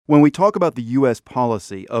When we talk about the U.S.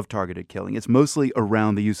 policy of targeted killing, it's mostly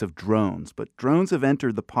around the use of drones. But drones have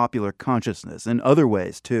entered the popular consciousness in other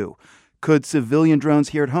ways, too. Could civilian drones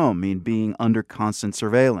here at home mean being under constant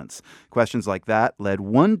surveillance? Questions like that led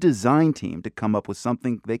one design team to come up with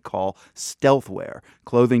something they call stealth wear,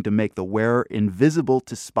 clothing to make the wearer invisible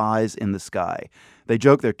to spies in the sky. They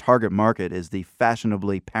joke their target market is the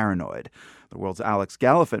fashionably paranoid. The World's Alex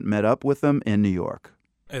Gallafent met up with them in New York.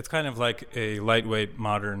 It's kind of like a lightweight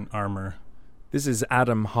modern armor. This is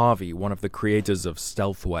Adam Harvey, one of the creators of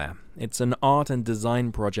stealthwear. It's an art and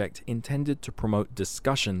design project intended to promote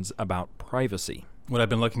discussions about privacy. What I've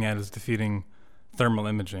been looking at is defeating thermal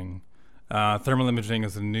imaging. Thermal imaging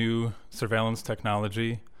is a new surveillance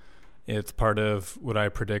technology. It's part of what I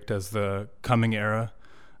predict as the coming era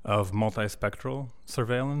of multispectral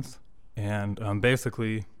surveillance. And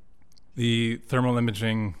basically, the thermal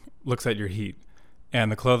imaging looks at your heat, and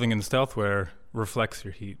the clothing in stealthwear reflects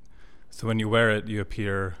your heat. So when you wear it, you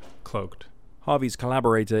appear cloaked. Harvey's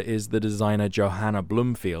collaborator is the designer Johanna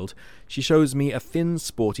Bloomfield. She shows me a thin,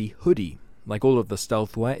 sporty hoodie. Like all of the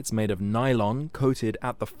stealthwear, it's made of nylon, coated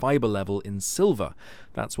at the fiber level in silver.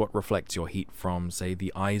 That's what reflects your heat from, say,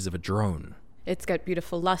 the eyes of a drone. It's got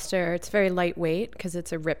beautiful luster. It's very lightweight because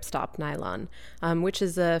it's a ripstop nylon, which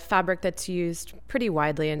is a fabric that's used pretty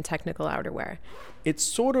widely in technical outerwear. It's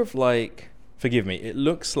sort of like, forgive me, it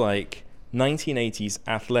looks like 1980s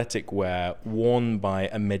athletic wear worn by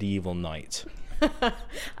a medieval knight.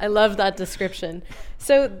 I love that description.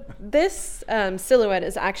 So this silhouette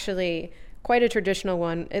is actually quite a traditional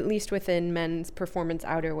one, at least within men's performance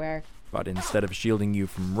outerwear. But instead of shielding you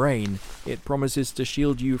from rain, it promises to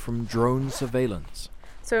shield you from drone surveillance.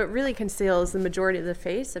 So it really conceals the majority of the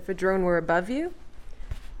face. If a drone were above you,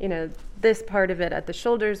 this part of it at the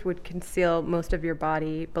shoulders would conceal most of your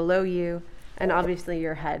body below you. And obviously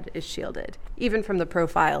your head is shielded, even from the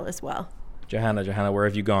profile as well. Johanna, where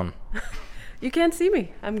have you gone? You can't see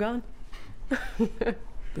me. I'm gone. The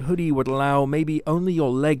hoodie would allow maybe only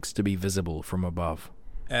your legs to be visible from above.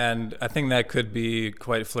 And I think that could be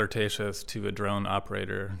quite flirtatious to a drone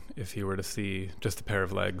operator if he were to see just a pair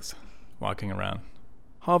of legs walking around.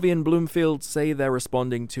 Harvey and Bloomfield say they're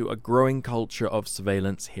responding to a growing culture of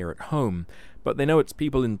surveillance here at home, but they know it's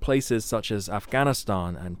people in places such as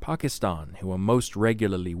Afghanistan and Pakistan who are most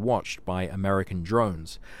regularly watched by American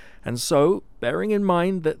drones. And so, bearing in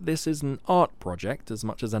mind that this is an art project as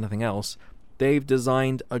much as anything else, they've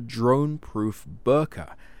designed a drone-proof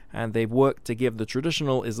burqa, and they've worked to give the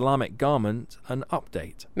traditional Islamic garment an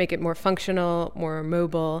update. Make it more functional, more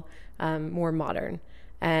mobile, more modern.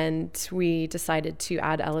 And we decided to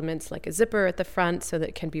add elements like a zipper at the front so that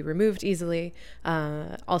it can be removed easily,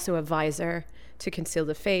 also a visor to conceal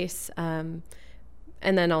the face, and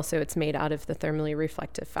then also it's made out of the thermally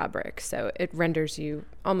reflective fabric, so it renders you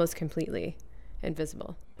almost completely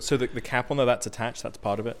invisible. So the cap on there that's attached, that's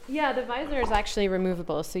part of it? Yeah, the visor is actually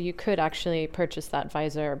removable, so you could actually purchase that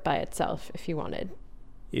visor by itself if you wanted.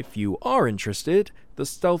 If you are interested, the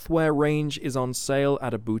stealthwear range is on sale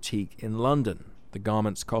at a boutique in London. The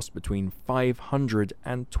garments cost between $500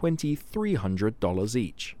 and $2,300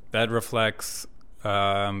 each. That reflects,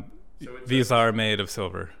 these are made of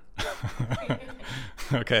silver.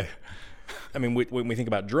 Okay. I mean, when we think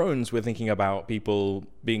about drones, we're thinking about people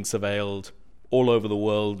being surveilled all over the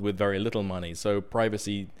world with very little money. So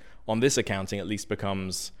privacy, on this accounting, at least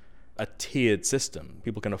becomes a tiered system.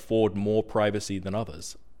 People can afford more privacy than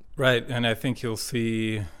others. Right, and I think you'll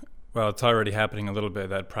see, well, it's already happening a little bit,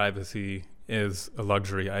 that privacy is a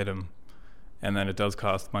luxury item, and then it does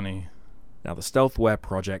cost money. Now, the stealthwear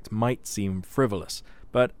project might seem frivolous,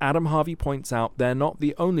 but Adam Harvey points out they're not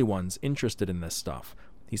the only ones interested in this stuff.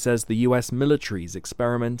 He says the US military's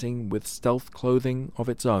experimenting with stealth clothing of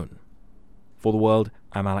its own. For The World,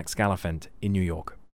 I'm Alex Gallafent in New York.